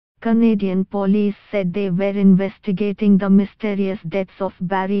Canadian police said they were investigating the mysterious deaths of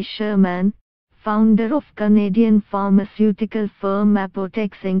Barry Sherman, founder of Canadian pharmaceutical firm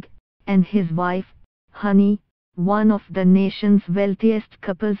Apotex Inc., and his wife, Honey, one of the nation's wealthiest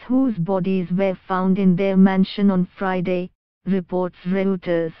couples whose bodies were found in their mansion on Friday, reports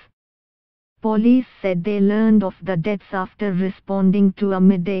Reuters. Police said they learned of the deaths after responding to a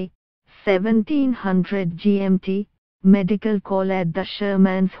midday, 1700 GMT, medical call at the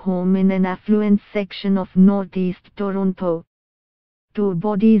Shermans' home in an affluent section of northeast Toronto. 2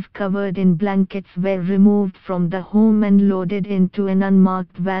 bodies covered in blankets were removed from the home and loaded into an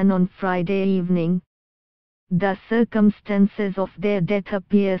unmarked van on Friday evening. The circumstances of their death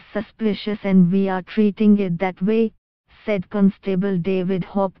appear suspicious and we are treating it that way, said Constable David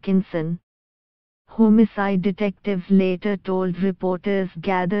Hopkinson. Homicide detectives later told reporters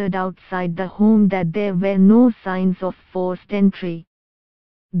gathered outside the home that there were no signs of forced entry.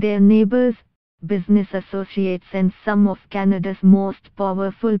 Their neighbors, business associates and some of Canada's most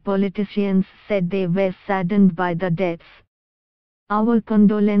powerful politicians said they were saddened by the deaths. Our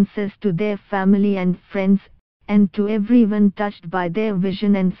condolences to their family and friends, and to everyone touched by their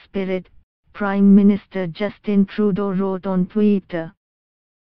vision and spirit, Prime Minister Justin Trudeau wrote on Twitter.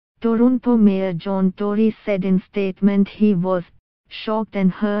 Toronto Mayor John Tory said in statement he was shocked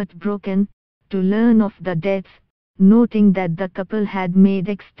and heartbroken to learn of the deaths, noting that the couple had made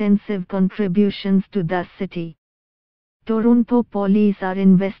extensive contributions to the city. Toronto police are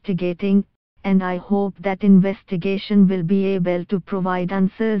investigating, and I hope that investigation will be able to provide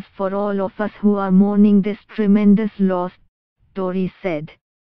answers for all of us who are mourning this tremendous loss, Tory said.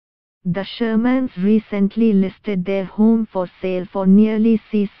 The Shermans recently listed their home for sale for nearly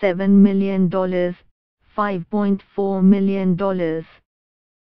 $7 million, $5.4 million.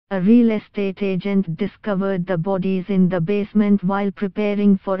 A real estate agent discovered the bodies in the basement while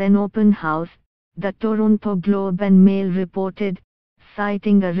preparing for an open house, the Toronto Globe and Mail reported,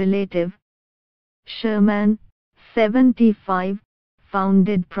 citing a relative. Sherman, 75,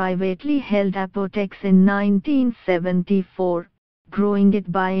 founded privately held Apotex in 1974. Growing it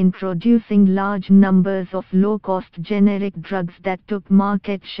by introducing large numbers of low-cost generic drugs that took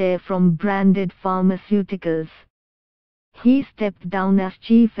market share from branded pharmaceuticals. He stepped down as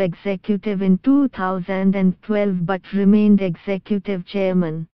chief executive in 2012 but remained executive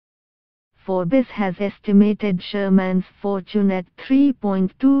chairman. Forbes has estimated Sherman's fortune at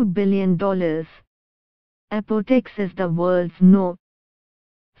 $3.2 billion. Apotex is the world's No.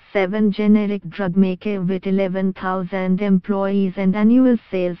 7 generic drug maker with 11,000 employees and annual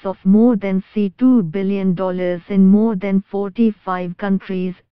sales of more than $2 billion in more than 45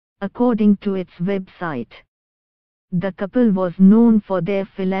 countries, according to its website. The couple was known for their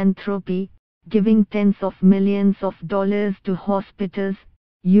philanthropy, giving tens of millions of dollars to hospitals,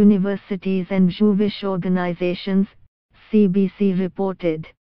 universities and Jewish organizations, CBC reported.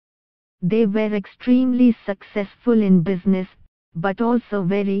 They were extremely successful in business, but also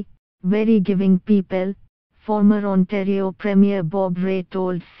very, very giving people, former Ontario Premier Bob Rae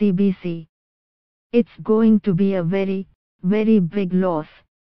told CBC. It's going to be a very, very big loss.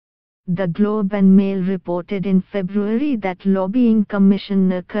 The Globe and Mail reported in February that Lobbying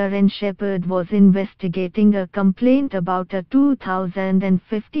Commissioner Karen Shepherd was investigating a complaint about a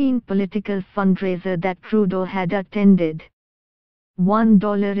 2015 political fundraiser that Trudeau had attended.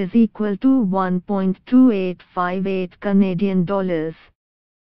 $1 is equal to 1.2858 Canadian dollars.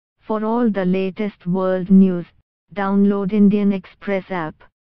 For all the latest world news, download Indian Express app.